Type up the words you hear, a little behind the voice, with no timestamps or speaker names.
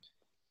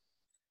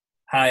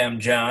Hi, I'm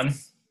John,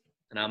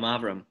 And I'm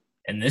Avram.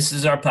 and this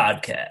is our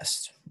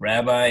podcast.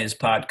 Rabbi is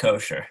Pod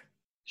Kosher.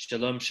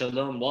 Shalom,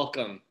 shalom.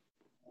 Welcome.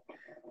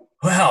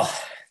 Well,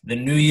 the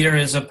new year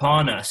is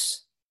upon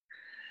us.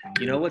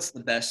 You know what's the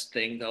best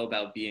thing, though,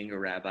 about being a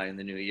rabbi in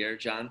the new year,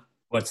 John?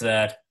 What's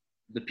that?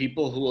 The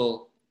people who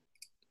will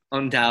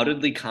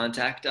undoubtedly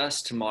contact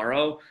us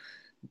tomorrow.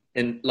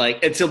 And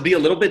it'll be a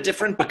little bit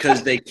different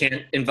because they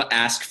can't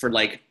ask for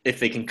if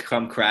they can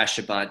come crash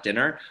Shabbat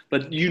dinner.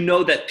 But you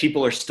know that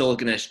people are still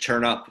going to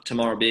turn up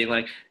tomorrow being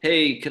like,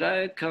 hey, could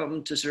I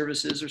come to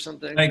services or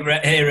something? Like,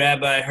 hey,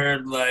 Rabbi, I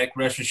heard like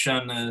Rosh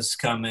Hashana is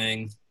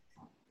coming.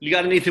 You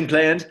got anything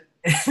planned?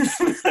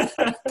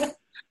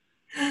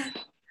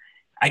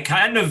 I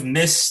kind of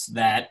missed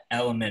that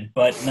element,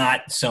 but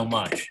not so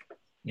much,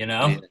 you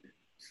know? Yeah.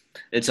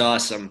 It's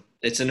awesome.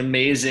 It's an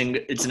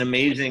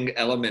amazing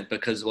element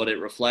because what it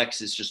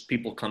reflects is just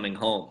people coming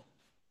home,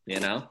 you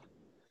know?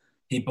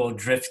 People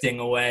drifting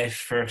away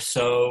for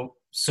so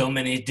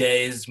many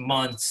days,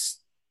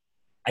 months.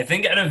 I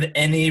think out of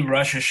any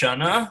Rosh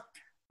Hashanah,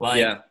 like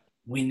Yeah,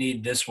 we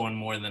need this one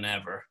more than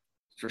ever.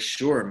 for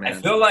sure, I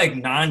man. feel like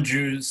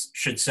non-Jews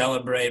should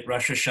celebrate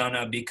Rosh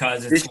Hashanah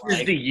because it's This is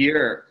like, the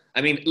year. I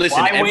mean, listen,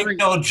 why wait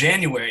till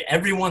January?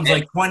 Everyone's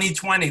like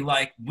 2020,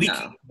 like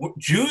no,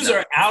 Jews no.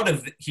 are out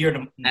of here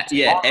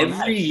Yeah, tomorrow every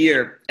night.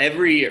 year,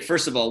 every year.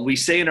 First of all, we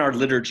say in our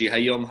liturgy,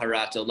 Hayom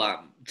Harat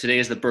Olam. Today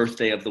is the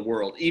birthday of the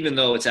world, even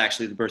though it's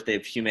actually the birthday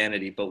of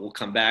humanity, but we'll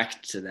come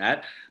back to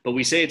that. But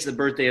we say it's the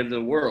birthday of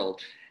the world.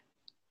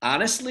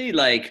 Honestly,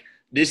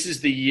 this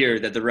is the year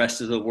that the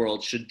rest of the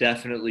world should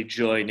definitely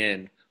join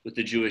in with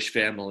the Jewish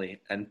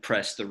family and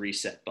press the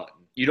reset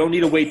button. You don't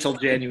need to wait till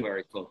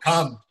January, folks.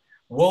 Come,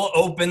 we'll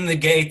open the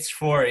gates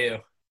for you.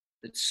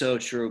 It's so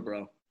true,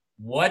 bro.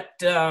 What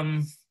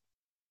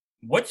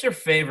what's your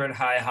favorite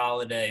high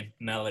holiday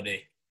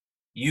melody?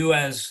 You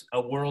as a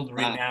Uh,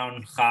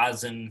 world-renowned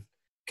chazan,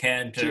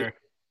 cantor,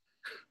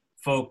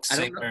 folk I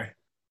don't know. singer.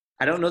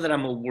 I don't know that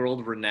I'm a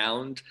world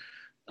renowned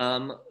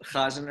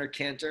chazan or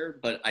cantor,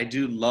 but I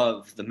do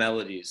love the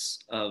melodies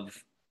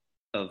of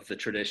the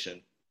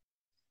tradition.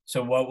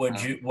 So Um, what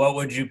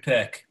would you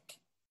pick?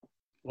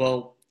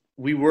 well,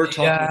 we were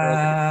talking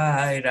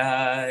earlier.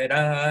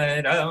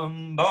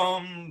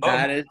 Bum.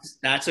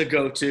 That's a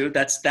go-to.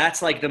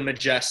 That's like the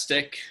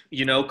majestic,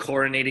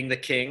 coronating the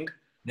king.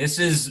 This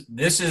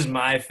is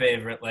my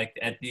favorite. Like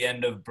at the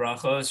end of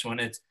brachos when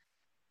it's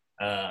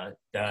da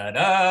da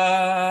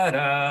da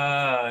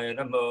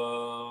da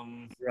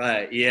boom.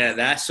 Right. Yeah.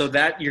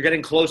 That you're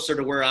getting closer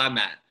to where I'm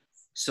at.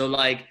 So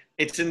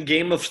it's in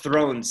Game of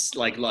Thrones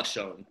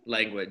lashon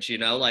language,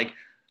 da, da,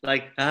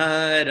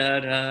 da,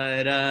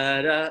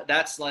 da, da.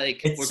 That's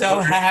It's we're so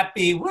corner.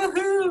 happy,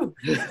 woohoo!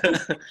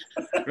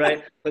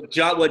 Right. But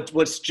John,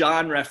 what's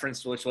John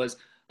referenced, which was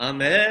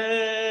Amen.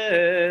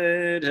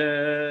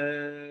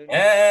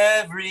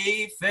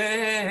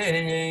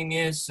 Everything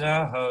is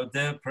so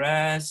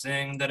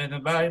depressing.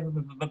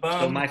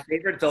 So my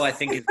favorite though I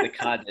think is the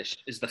Kaddish,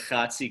 is the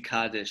Chatzi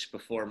Kaddish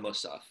before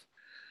Musaf.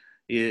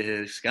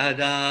 Yiskadal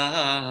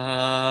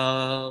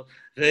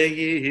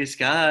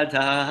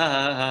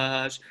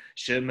ve'yiskadash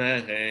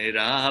shemei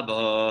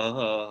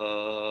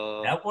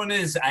Rabbo. That one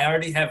is. I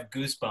already have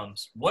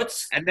goosebumps.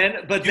 But Do then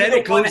the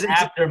it one goes into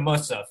after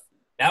Musaf.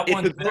 That if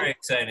one's it very go,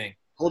 exciting.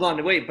 hold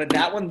on, wait, but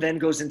that one then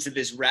goes into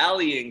this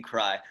rallying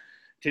cry.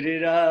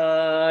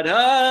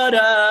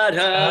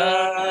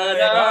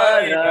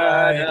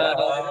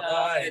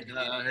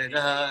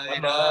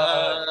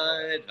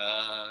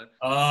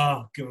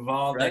 Oh,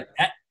 Givaldic. Right?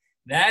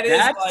 That is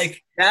That's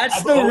like that's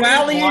I've the always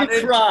rallying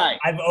wanted. cry.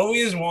 I've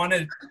always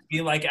wanted to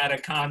be like at a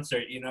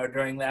concert,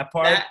 during that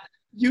part. That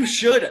you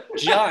should,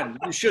 John.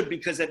 You should,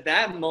 because at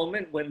that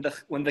moment when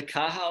the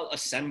kahal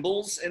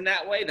assembles in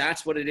that way,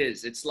 that's what it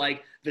is. It's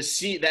like the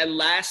scene, that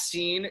last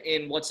scene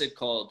in what's it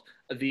called,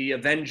 the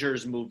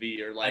Avengers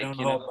movie, or I don't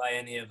hold by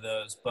any of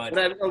those, but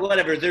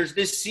whatever. There's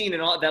this scene in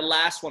that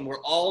last one where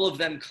all of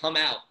them come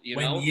out.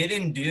 when you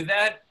didn't do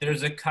that,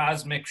 there's a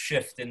cosmic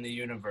shift in the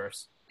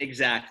universe.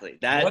 Exactly.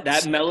 That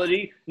What's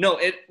melody. No,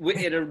 at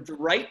the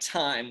right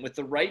time with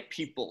the right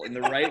people in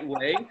the right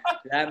way.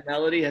 That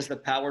melody has the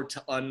power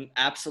to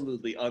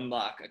absolutely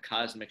unlock a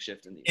cosmic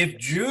shift in the if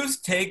universe. Jews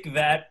take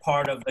that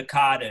part of the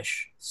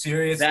Kaddish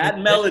seriously That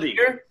this melody.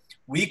 year,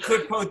 we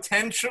could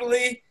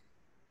potentially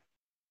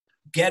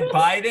get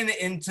Biden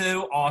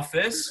into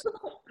office,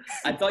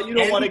 I thought you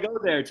don't want to end, go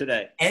there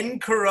today.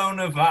 end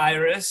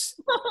coronavirus,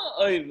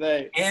 Oy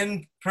vey.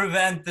 and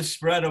prevent the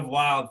spread of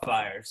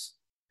wildfires.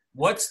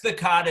 What's the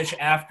Kaddish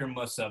after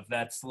Musaf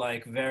that's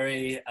like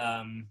very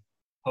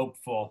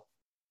hopeful?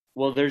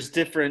 Well, there's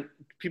different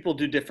people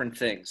do different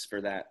things for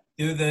that.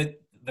 Do the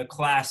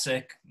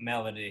classic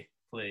melody,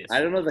 please.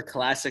 I don't know the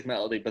classic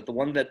melody, but the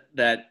one that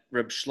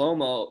Reb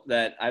Shlomo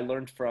that I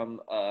learned from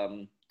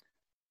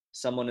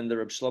someone in the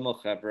Reb Shlomo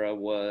Chevra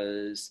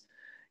was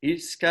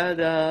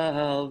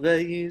Yiskadal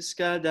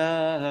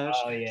ve'yiskadash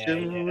Oh yeah.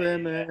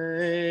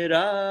 shemei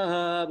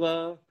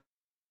Rabba.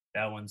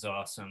 That one's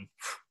awesome.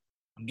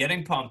 I'm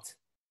getting pumped.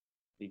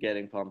 You're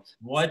getting pumped.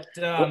 What?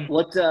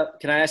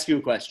 Can I ask you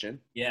a question?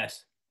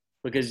 Yes.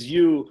 Because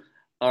you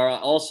are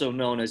also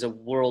known as a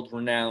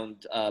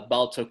world-renowned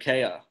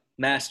Baltokea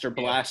master Yeah.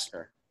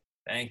 blaster.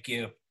 Thank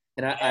you.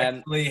 And I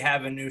actually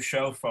have a new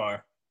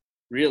shofar.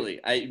 really,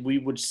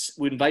 we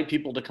invite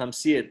people to come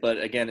see it,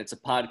 but again, it's a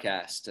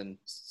podcast and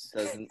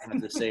doesn't have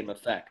the same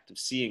effect of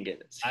seeing it.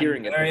 It's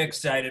hearing I'm it. very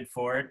excited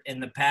for it. In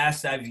the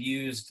past, I've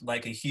used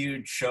like a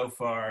huge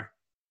shofar,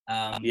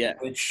 Yeah.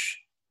 which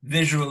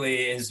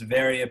visually is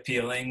very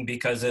appealing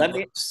because it Let me.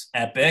 looks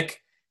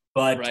epic.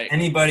 But Right.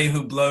 anybody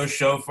who blows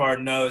shofar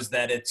knows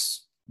that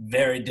it's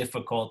very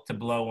difficult to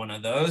blow one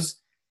of those.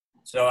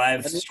 So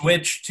I've Let me.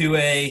 switched to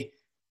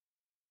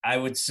I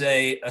would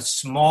say, a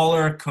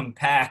smaller,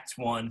 compact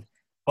one.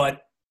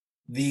 But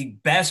the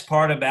best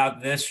part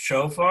about this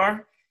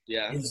shofar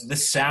Yeah. is the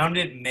sound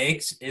it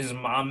makes is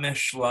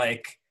mamish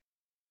like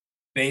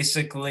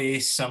basically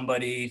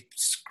somebody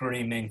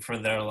screaming for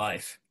their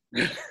life.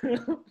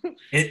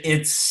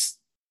 It's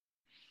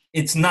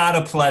not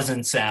a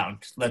pleasant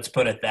sound, let's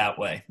put it that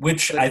way,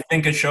 which But I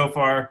think a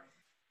shofar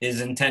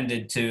is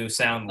intended to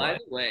sound by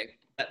like. the way,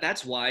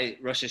 that's why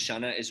Rosh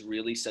Hashanah is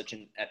really such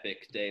an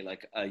epic day,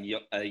 like a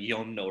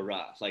Yom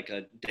Norah, like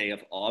a day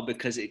of awe,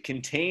 because it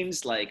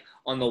contains, like,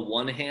 on the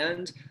one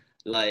hand,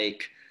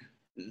 like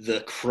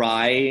the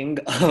crying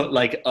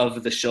like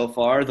of the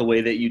shofar, the way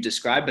that you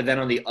described, but then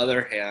on the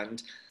other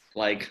hand,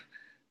 like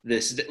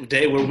this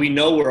day where we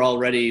know we're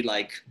already,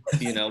 like,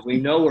 we know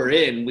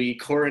we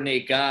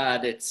coronate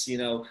God. It's,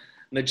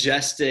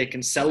 majestic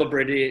and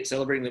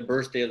celebrating the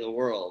birthday of the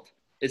world.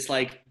 It's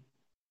like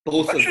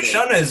both Rosh of those.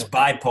 Hashanah is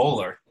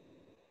bipolar.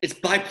 It's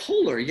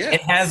bipolar, yeah.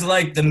 It has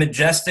like the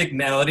majestic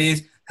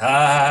melodies,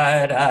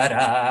 da, da,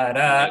 da,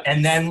 da, Right.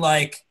 and then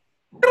like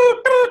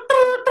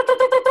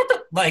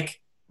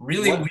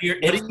really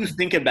weird. What do you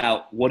think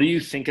about? What do you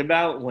think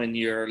about when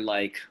you're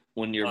like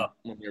when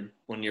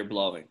you're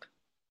blowing?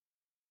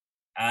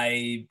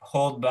 I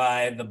hold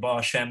by the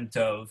Baal Shem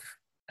Tov,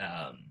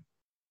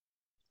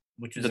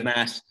 which is The the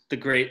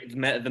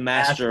master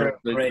master of of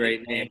the great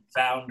great name, name.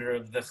 founder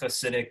of the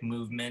Hasidic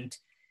movement.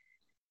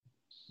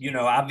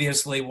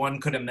 Obviously one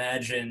could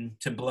imagine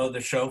to blow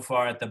the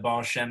shofar at the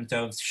Baal Shem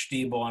Tov's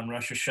shtibel on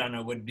Rosh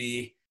Hashanah would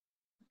be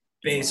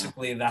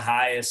basically the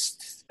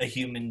highest a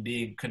human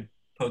being could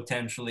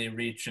potentially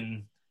reach.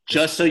 And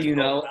Just so you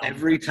know,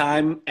 every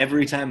time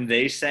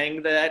they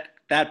sang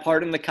that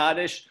part in the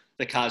Kaddish,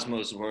 the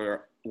cosmos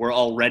were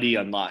already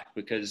unlocked,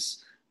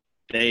 because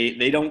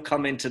they don't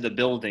come into the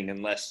building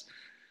unless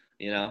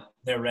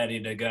they're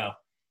ready to go.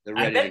 they're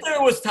I ready to bet go.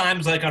 there was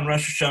times like on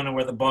Rosh Hashanah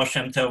where the Baal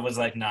Shem Tov was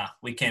like, "Nah,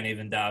 we can't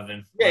even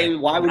daven. Like, Yeah,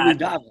 why would we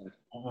daven?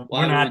 we're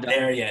Why would we not daven?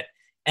 there yet."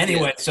 Yeah,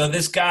 Anyway, so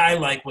this guy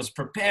like was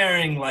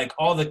preparing like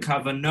all the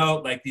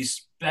kavanot, like these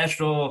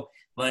special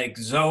like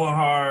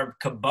Zohar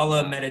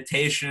Kabbalah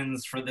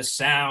meditations for the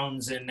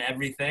sounds and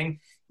everything,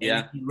 and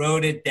yeah. he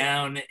wrote it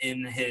down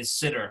in his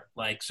siddur,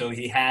 like so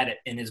he had it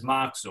in his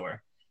machzor,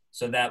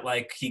 so that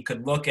like he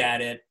could look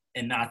at it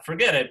and not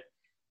forget it.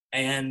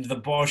 And the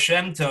Baal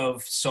Shem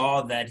Tov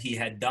saw that he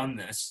had done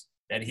this,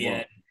 that he Whoa.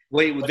 had.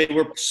 Wait, they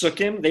were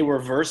sukkim? They were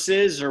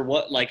verses or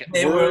what? Like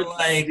They were words,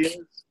 like ideas?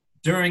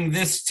 during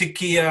this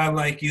tekiah,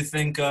 like you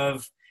think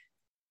of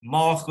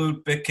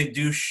Malchut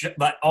B'Kedusha,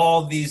 like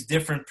all these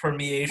different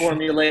permeations.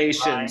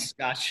 Formulations.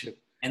 Got you.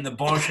 And the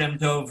Baal Shem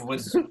Tov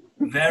was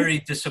very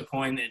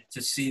disappointed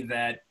to see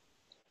that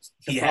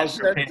The he had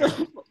prepared.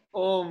 Balshevta?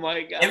 Oh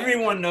my God.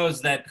 Everyone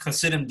knows that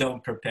Hasidim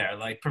don't prepare.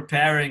 Like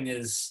preparing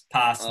is Oh,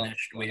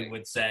 pasnish, we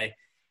would say.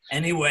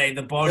 Anyway,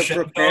 the Baal to Shem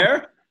Tov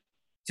prepare?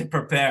 to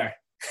prepare.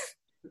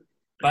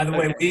 By the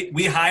way, Okay.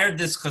 we hired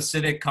this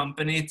Hasidic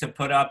company to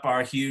put up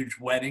our huge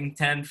wedding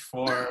tent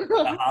for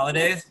the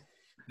holidays.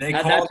 They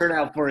How'd that called. turn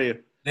out for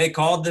you? They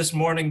called this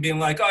morning, being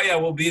like, "Oh yeah,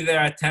 we'll be there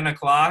at 10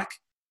 o'clock."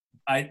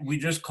 We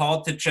just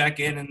called to check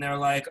in, and they're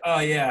like, "Oh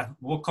yeah,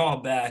 we'll call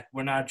back.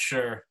 We're not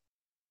sure.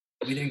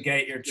 We didn't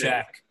get your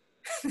check."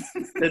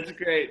 That's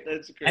great.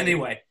 That's great.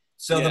 Anyway,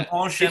 so Yeah. the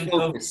Baal Shem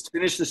Tov,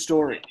 Finish the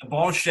story.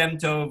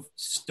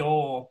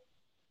 stole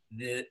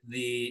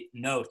the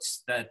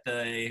notes that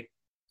the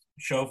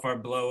shofar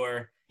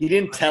blower He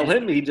didn't tell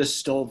him. He just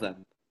stole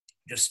them.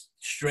 just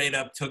straight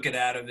up took it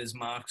out of his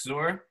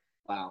machzor.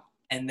 Wow.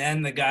 And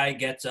then the guy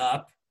gets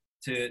up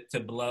to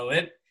blow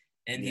it,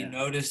 and he Yeah.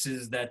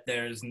 notices that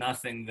there's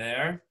nothing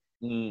there.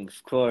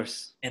 Of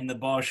course. And the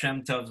Baal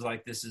Shem Tov's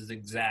like, this is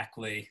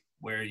exactly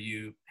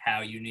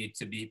how you need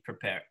to be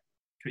prepared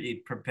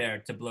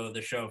to blow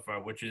the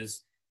shofar, which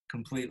is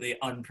completely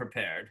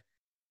unprepared,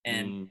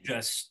 and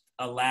just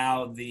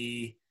allow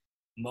the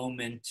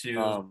moment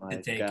to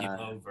take you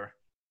over.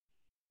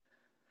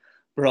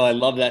 Bro, I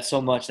love that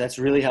so much. That's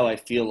really how I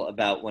feel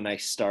about when I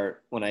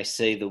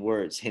say the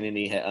words,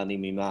 Hineni he'ani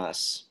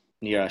mimas,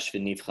 nirash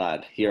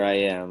v'nifchad. Here I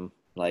am,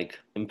 like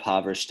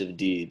impoverished of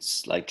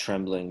deeds, like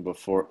trembling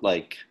before,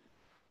 like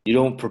you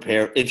don't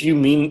prepare. If you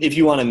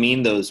want to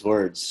mean those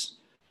words,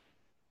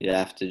 you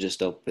have to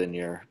just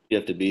you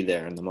have to be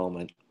there in the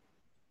moment.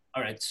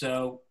 All right.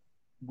 So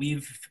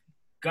we've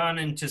gone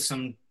into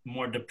some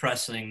more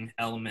depressing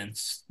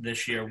elements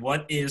this year,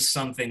 what is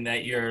something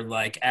that you're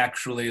like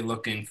actually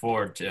looking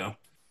forward to?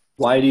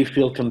 Why do you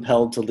feel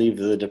compelled to leave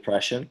the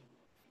depression?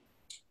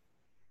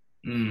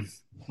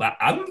 Well,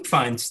 I'm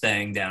fine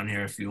staying down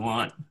here if you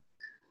want.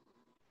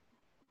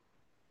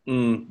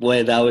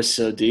 Wait, that was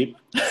so deep.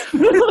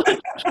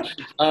 It's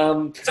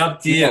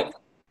up to you.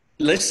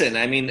 Listen,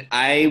 I mean,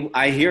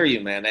 I hear you,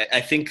 man. I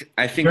think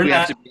You're we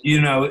have not,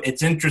 to.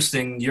 it's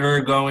interesting.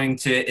 You're going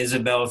to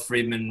Isabella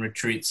Friedman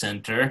Retreat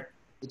Center.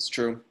 It's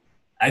true.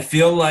 I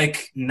feel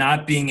like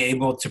not being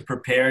able to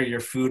prepare your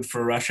food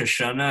for Rosh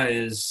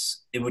Hashanah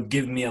it would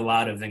give me a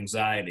lot of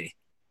anxiety.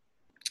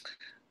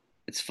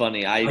 It's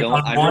funny.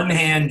 On one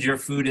hand, your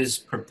food is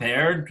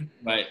prepared,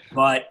 right,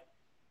 but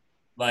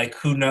like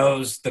who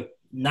knows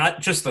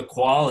not just the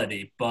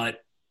quality,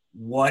 but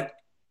what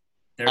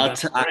they're going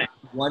to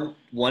bring.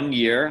 One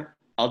year,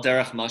 Al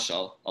Derech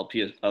Mashal,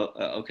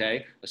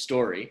 okay, a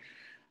story.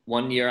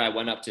 One year I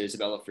went up to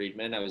Isabella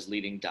Friedman. I was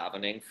leading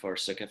davening for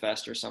Sukkah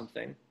Fest or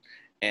something.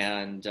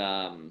 And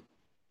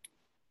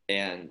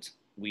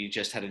we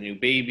just had a new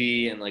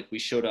baby, and like we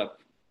showed up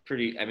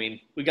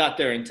we got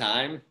there in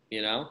time,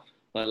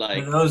 but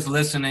like for those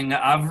listening,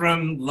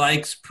 Avram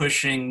likes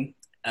pushing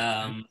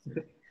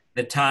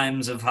the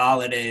times of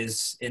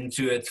holidays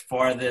into its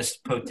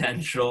farthest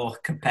potential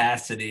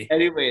capacity.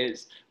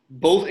 Anyways,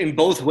 in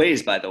both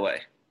ways, by the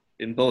way,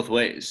 in both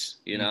ways,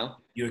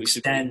 you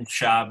extend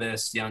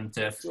Shabbos,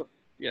 Yontif.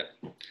 Yeah.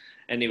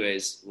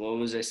 Anyways, what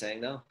was I saying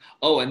though?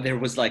 Oh, and there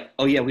was like,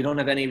 oh yeah, we don't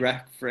have any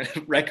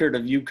record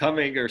of you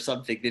coming or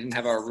something. They didn't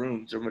have our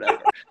rooms or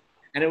whatever.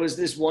 And it was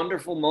this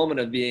wonderful moment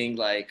of being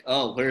like,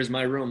 oh, where's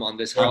my room on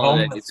this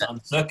holiday? On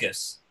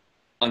Sukkot.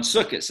 On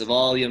Sukkot of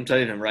all Yom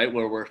Tovim, right,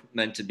 where we're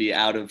meant to be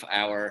out of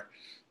our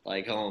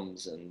like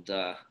homes and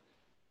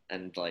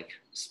like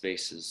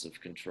spaces of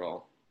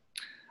control.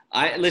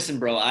 Listen,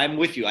 bro, I'm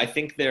with you. I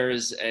think there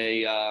is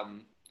a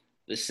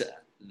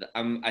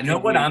I'm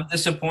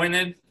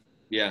disappointed?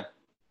 Yeah.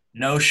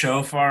 No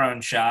shofar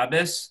on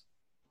Shabbos.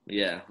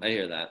 Yeah, I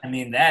hear that. I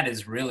mean, that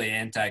is really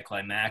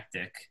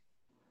anticlimactic.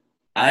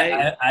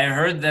 I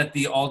heard that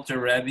the Alter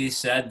Rebbe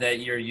said that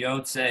your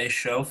Yotzei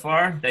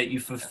shofar, that you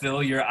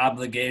fulfill your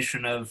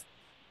obligation of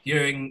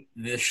hearing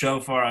the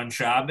shofar on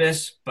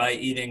Shabbos by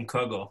eating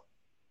kugel.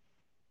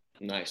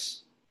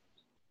 Nice.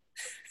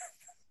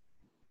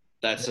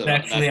 That's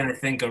actually, I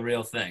think, a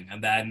real thing.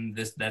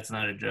 That's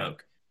not a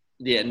joke.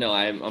 Yeah, no,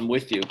 I'm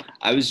with you.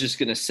 I was just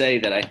gonna say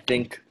that I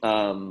think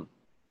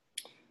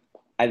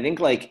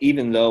like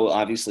even though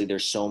obviously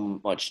there's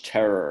so much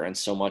terror and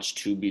so much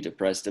to be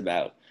depressed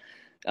about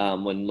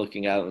when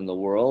looking out in the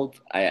world,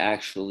 I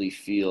actually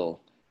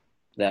feel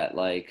that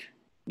like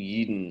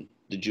Yidden,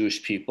 the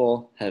Jewish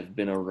people, have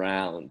been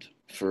around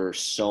for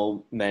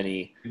so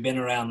many. We've been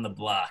around the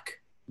block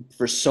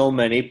for so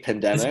many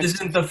pandemics. This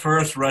isn't the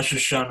first Rosh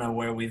Hashanah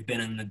where we've been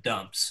in the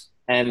dumps.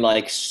 And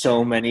like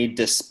so many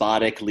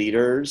despotic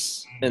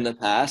leaders in the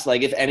past.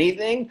 Like if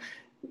anything,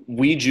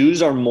 we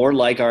Jews are more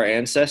like our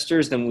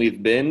ancestors than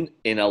we've been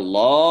in a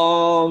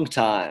long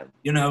time.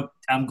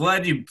 I'm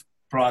glad you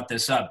brought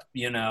this up.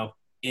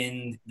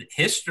 In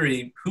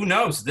history, who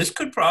knows? This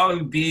could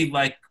probably be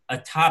like a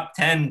top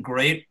 10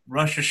 great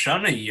Rosh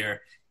Hashanah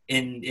year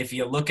if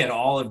you look at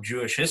all of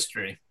Jewish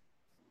history.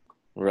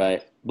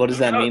 Right. What does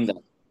that mean then?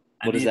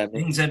 What does that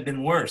mean? Things have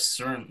been worse,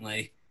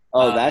 certainly.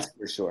 Oh, that's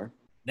for sure.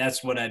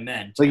 That's what I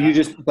meant.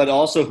 But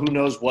also who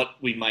knows what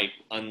we might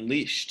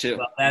unleash too.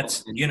 Well,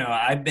 that's,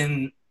 I've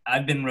been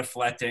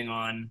reflecting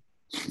on,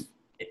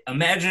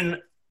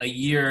 imagine a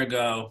year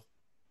ago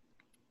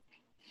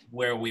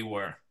where we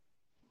were.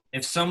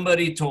 If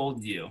somebody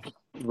told you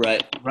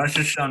right, Rosh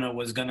Hashanah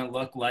was going to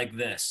look like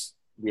this,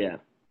 yeah,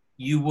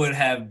 you would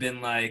have been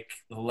like,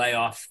 lay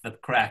off the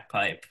crack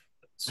pipe.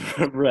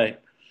 Right.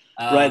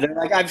 Right. They're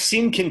like, I've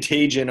seen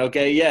Contagion.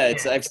 Okay. Yeah.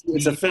 It's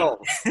a film,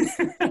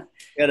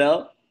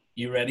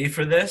 You ready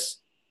for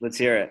this? Let's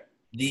hear it.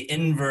 The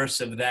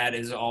inverse of that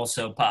is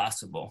also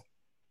possible.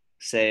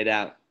 Say it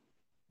out.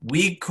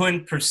 We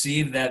couldn't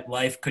perceive that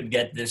life could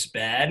get this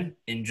bad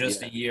in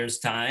just a year's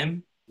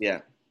time. Yeah.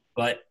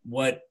 But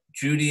what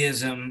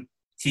Judaism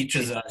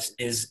teaches us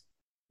is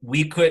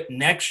we could,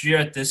 next year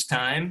at this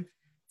time,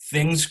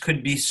 things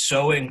could be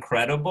so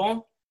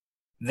incredible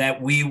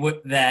that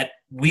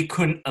we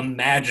couldn't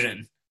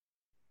imagine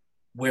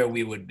where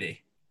we would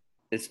be.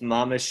 It's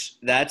mamish.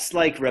 That's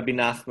like Rabbi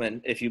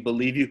Nachman. If you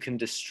believe you can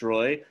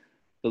destroy,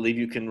 believe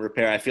you can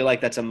repair. I feel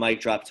like that's a mic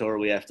drop Torah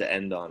we have to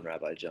end on,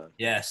 Rabbi John.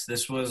 Yes,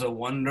 this was a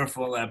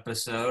wonderful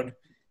episode,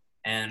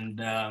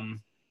 and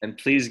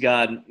please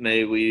God,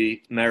 may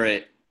we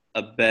merit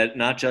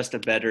not just a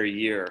better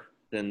year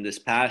than this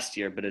past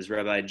year, but as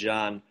Rabbi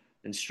John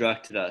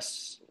instructed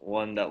us,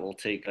 one that will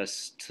take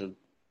us to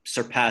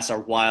surpass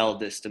our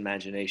wildest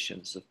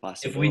imaginations of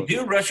possibility. If we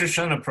do Rosh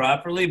Hashanah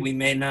properly, we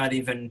may not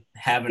even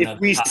have another.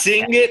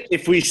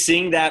 If we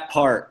sing that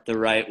part the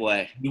right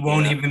way, we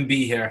won't even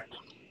be here.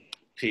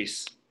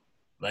 Peace.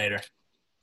 Later.